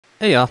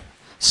Hey,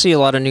 see a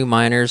lot of new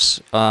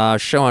miners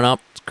showing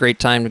up. It's a great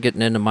time to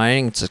getting into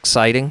mining. It's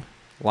exciting,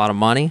 a lot of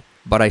money.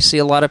 But I see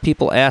a lot of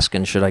people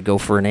asking, should I go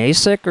for an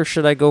ASIC or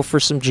should I go for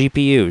some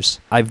GPUs?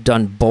 I've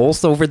done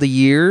both over the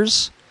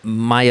years.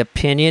 My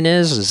opinion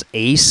is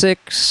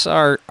ASICs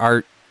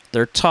are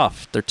they're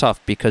tough. They're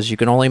tough because you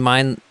can only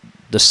mine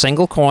the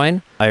single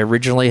coin. I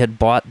originally had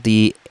bought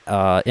the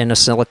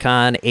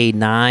Silicon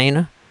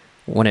A9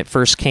 when it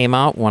first came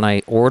out. When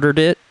I ordered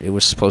it, it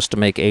was supposed to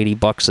make 80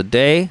 bucks a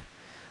day.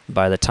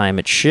 By the time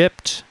it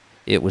shipped,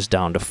 it was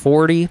down to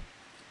 40.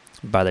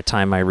 By the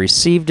time I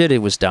received it, it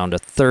was down to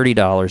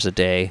 $30 a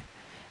day.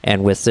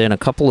 And within a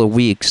couple of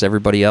weeks,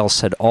 everybody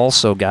else had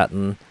also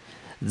gotten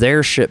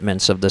their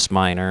shipments of this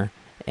miner,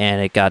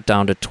 and it got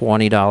down to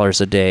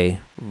 $20 a day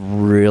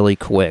really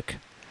quick.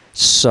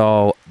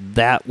 So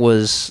that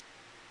was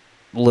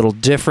a little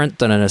different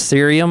than an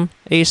Ethereum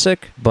ASIC,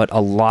 but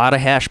a lot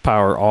of hash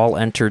power all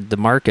entered the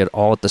market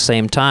all at the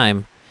same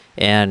time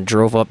and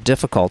drove up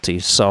difficulty.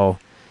 So,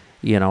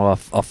 you know, a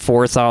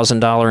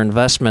 $4,000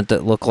 investment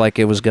that looked like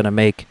it was going to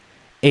make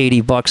 80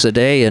 bucks a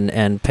day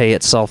and pay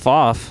itself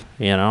off,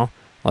 you know.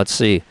 Let's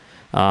see,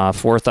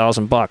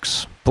 4,000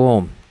 bucks,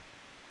 boom,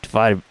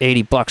 divided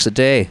 80 bucks a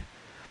day.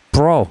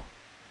 Bro,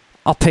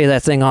 I'll pay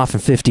that thing off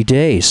in 50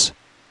 days.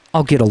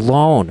 I'll get a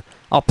loan.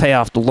 I'll pay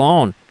off the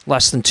loan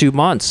less than 2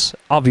 months.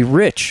 I'll be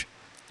rich.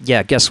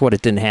 Yeah, guess what?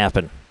 It didn't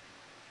happen.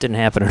 Didn't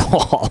happen at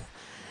all.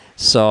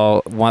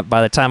 So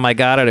by the time I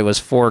got it, it was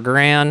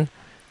 $4,000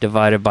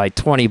 divided by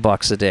 20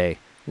 bucks a day.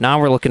 Now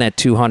we're looking at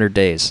 200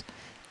 days.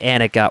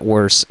 And it got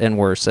worse and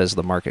worse as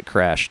the market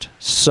crashed.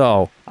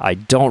 So I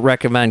don't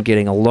recommend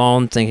getting a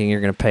loan thinking you're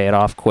going to pay it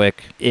off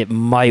quick. It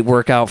might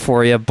work out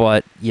for you,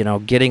 but you know,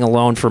 getting a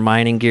loan for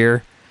mining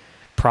gear,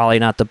 probably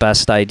not the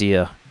best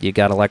idea. You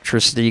got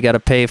electricity you got to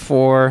pay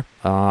for.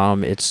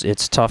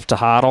 It's tough to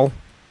hodl.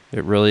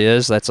 It really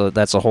is. That's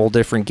a whole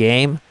different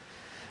game.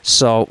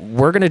 So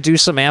we're going to do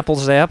some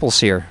apples to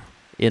apples here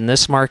in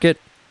this market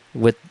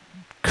with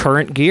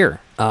current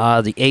gear.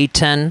 The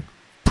A10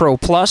 Pro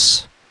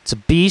Plus. It's a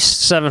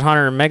beast,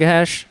 750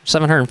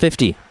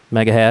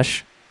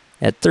 megahash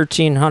at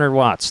 1300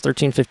 watts,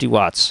 1350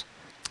 watts.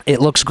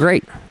 It looks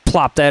great.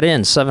 Plop that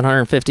in,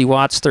 750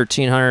 watts,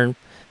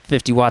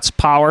 1350 watts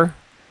power.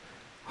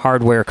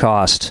 Hardware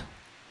cost.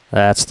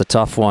 That's the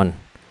tough one.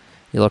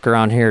 You look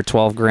around here,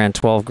 12 grand,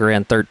 12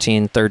 grand,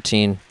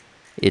 13.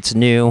 It's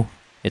new.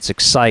 It's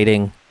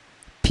exciting.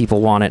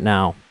 People want it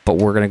now, but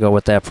we're going to go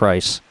with that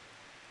price.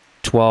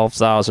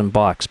 12,000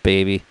 bucks,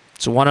 baby.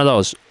 It's one of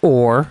those.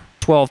 Or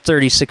 12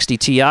 3060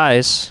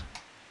 Ti's,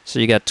 so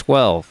you got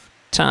 12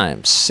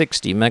 times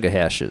 60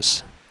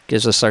 megahashes.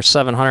 Gives us our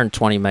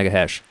 720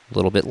 megahash. A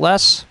little bit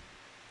less,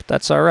 but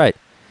that's all right.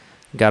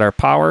 Got our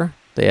power.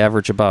 They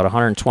average about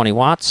 120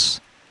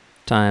 watts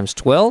times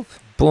 12.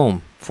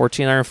 Boom,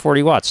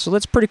 1440 watts. So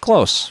that's pretty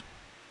close.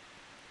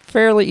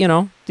 Fairly, you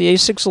know, the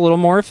ASIC's a little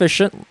more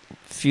efficient,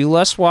 a few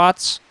less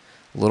watts,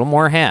 a little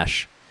more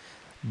hash,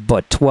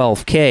 but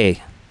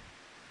 12K.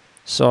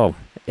 So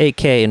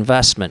 8K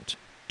investment.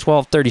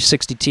 12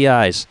 3060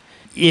 Ti's.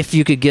 If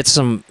you could get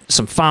some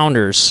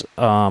Founders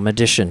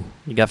edition,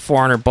 you got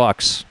 400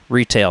 bucks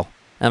retail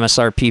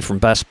MSRP from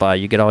Best Buy.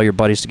 You get all your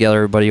buddies together,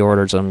 everybody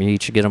orders them, you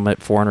each get them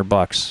at 400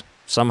 bucks.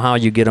 Somehow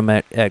you get them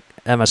at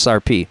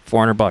MSRP,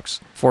 400 bucks,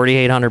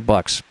 4,800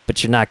 bucks,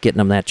 but you're not getting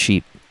them that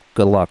cheap.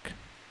 Good luck.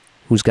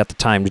 Who's got the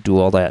time to do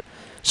all that?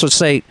 So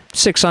say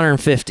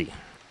 650.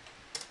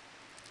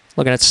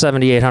 Looking at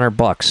 7,800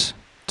 bucks.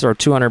 Throw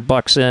 200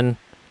 bucks in,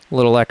 a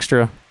little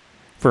extra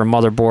for a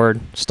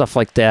motherboard, stuff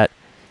like that.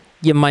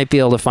 You might be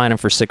able to find them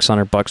for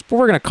 600 bucks, but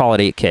we're going to call it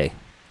 8K.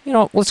 You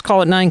know, let's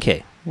call it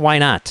 9K. Why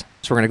not?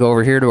 So we're going to go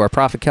over here to our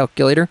profit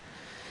calculator,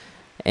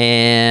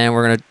 and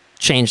we're going to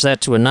change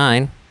that to a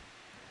 9.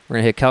 We're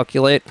going to hit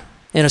calculate.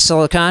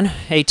 Silicon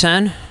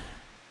A10.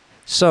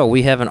 So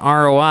we have an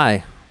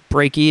ROI,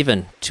 break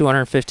even,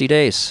 250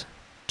 days,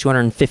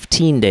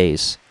 215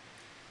 days.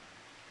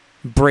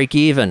 Break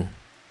even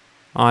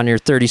on your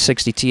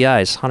 3060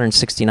 Ti's,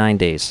 169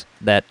 days.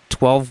 That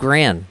 12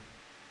 grand,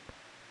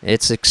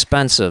 it's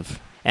expensive.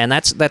 And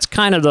that's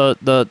kind of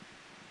the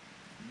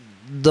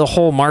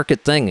whole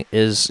market thing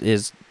is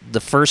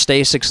the first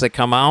ASICs that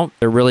come out,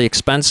 they're really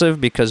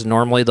expensive because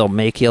normally they'll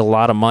make you a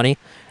lot of money.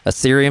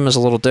 Ethereum is a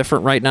little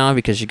different right now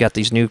because you got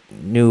these new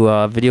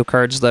video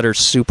cards that are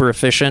super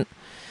efficient.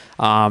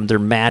 They're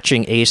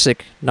matching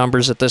ASIC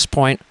numbers at this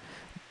point.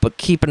 But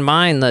keep in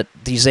mind that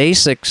these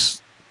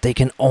ASICs, they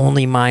can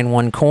only mine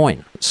one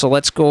coin. So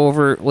let's go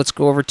over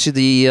to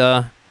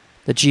the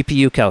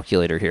GPU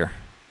calculator here.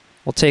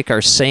 We'll take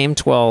our same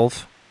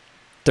 12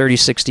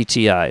 3060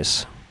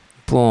 Ti's.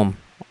 Boom.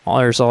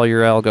 There's all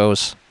your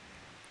algos.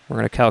 We're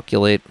going to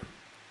calculate.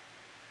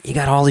 You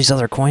got all these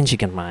other coins you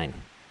can mine.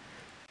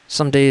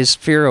 Some days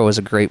Firo is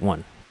a great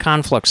one.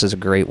 Conflux is a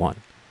great one.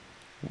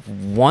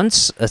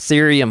 Once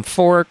Ethereum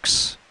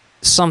forks,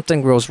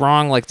 something goes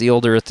wrong, like the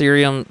older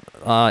Ethereum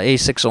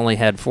ASICs only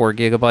had 4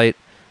 gigabyte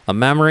of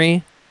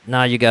memory.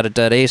 Now you got a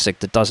dead ASIC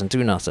that doesn't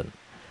do nothing,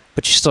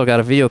 but you still got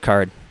a video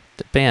card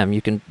that, bam,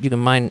 you can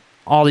mine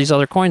all these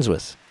other coins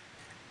with.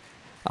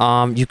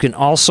 You can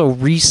also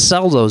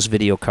resell those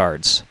video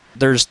cards.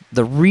 There's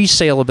the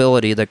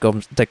resaleability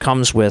that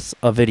comes with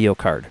a video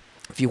card.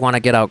 If you want to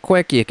get out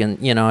quick, you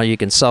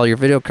can sell your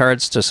video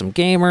cards to some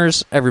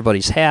gamers.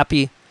 Everybody's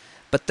happy.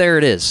 But there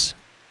it is.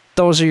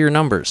 Those are your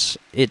numbers.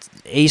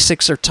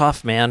 ASICs are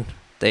tough, man.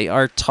 They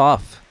are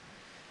tough.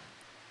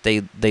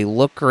 They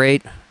look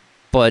great,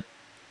 but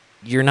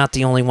you're not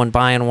the only one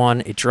buying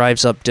one. It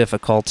drives up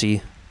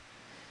difficulty.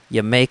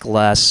 You make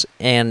less,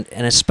 and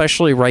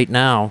especially right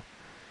now,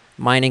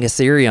 mining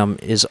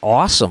Ethereum is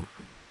awesome.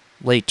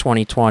 Late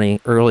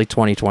 2020, early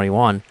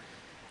 2021.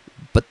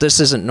 But this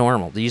isn't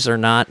normal. These are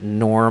not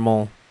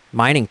normal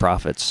mining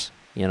profits.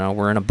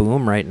 We're in a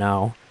boom right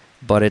now,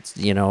 but it's,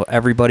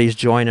 everybody's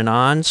joining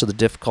on, so the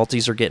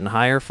difficulties are getting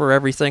higher for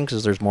everything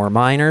because there's more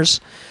miners.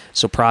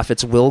 So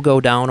profits will go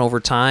down over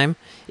time,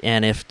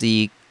 and if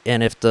the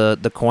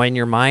coin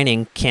you're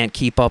mining can't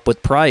keep up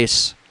with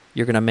price,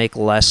 you're going to make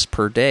less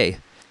per day.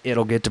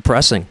 It'll get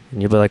depressing,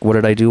 and you'll be like, what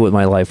did I do with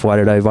my life? Why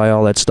did I buy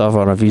all that stuff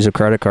on a Visa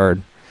credit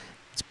card?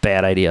 It's a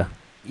bad idea.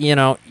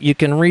 You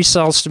can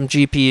resell some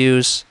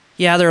GPUs.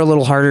 Yeah, they're a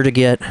little harder to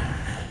get.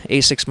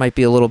 ASICs might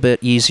be a little bit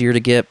easier to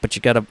get, but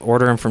you got to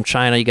order them from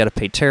China. You got to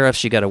pay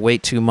tariffs. You got to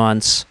wait 2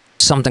 months.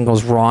 Something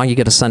goes wrong, you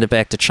got to send it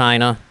back to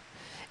China,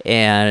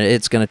 and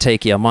it's going to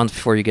take you a month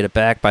before you get it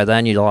back. By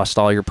then, you lost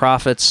all your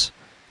profits.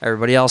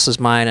 Everybody else is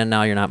mining.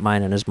 Now you're not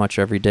mining as much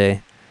every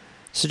day.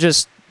 So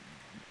just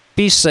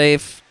be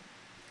safe.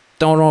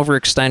 Don't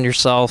overextend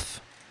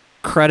yourself.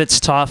 Credit's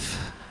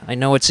tough. I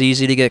know it's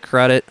easy to get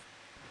credit.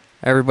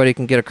 Everybody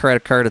can get a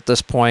credit card at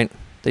this point.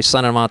 They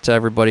send them out to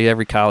everybody,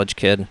 every college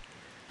kid.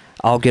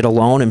 I'll get a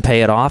loan and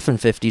pay it off in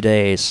 50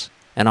 days,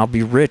 and I'll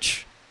be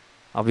rich.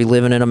 I'll be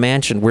living in a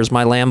mansion. Where's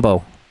my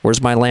Lambo?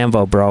 Where's my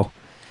Lambo, bro?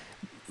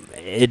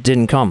 It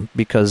didn't come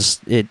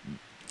because it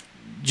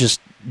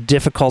just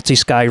difficulty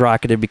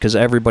skyrocketed because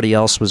everybody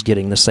else was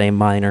getting the same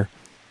miner.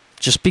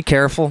 Just be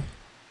careful.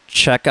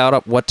 Check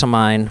out what to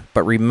mine,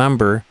 but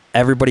remember,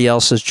 everybody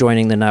else is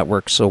joining the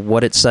network, so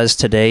what it says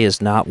today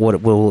is not what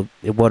it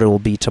will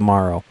be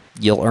tomorrow.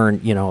 You'll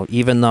earn,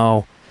 even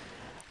though,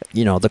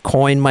 the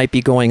coin might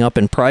be going up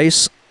in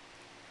price,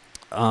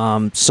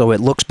 so it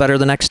looks better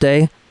the next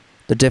day,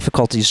 the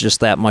difficulty is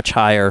just that much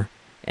higher,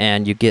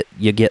 and you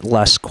get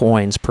less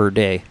coins per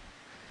day.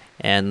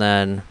 And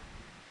then,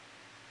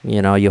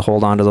 you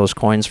hold on to those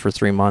coins for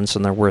 3 months,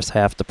 and they're worth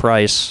half the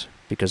price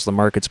because the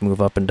markets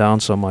move up and down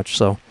so much.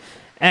 So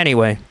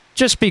anyway,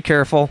 just be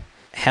careful.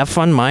 Have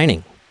fun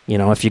mining.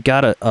 If you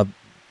got a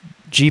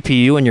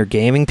GPU in your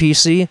gaming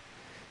PC,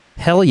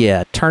 hell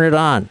yeah, turn it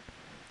on.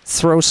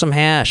 Throw some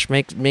hash.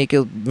 Make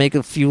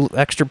a few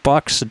extra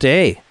bucks a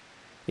day.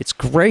 It's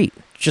great.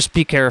 Just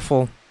be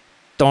careful.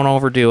 Don't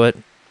overdo it.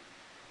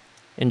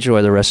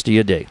 Enjoy the rest of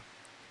your day.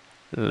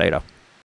 Later.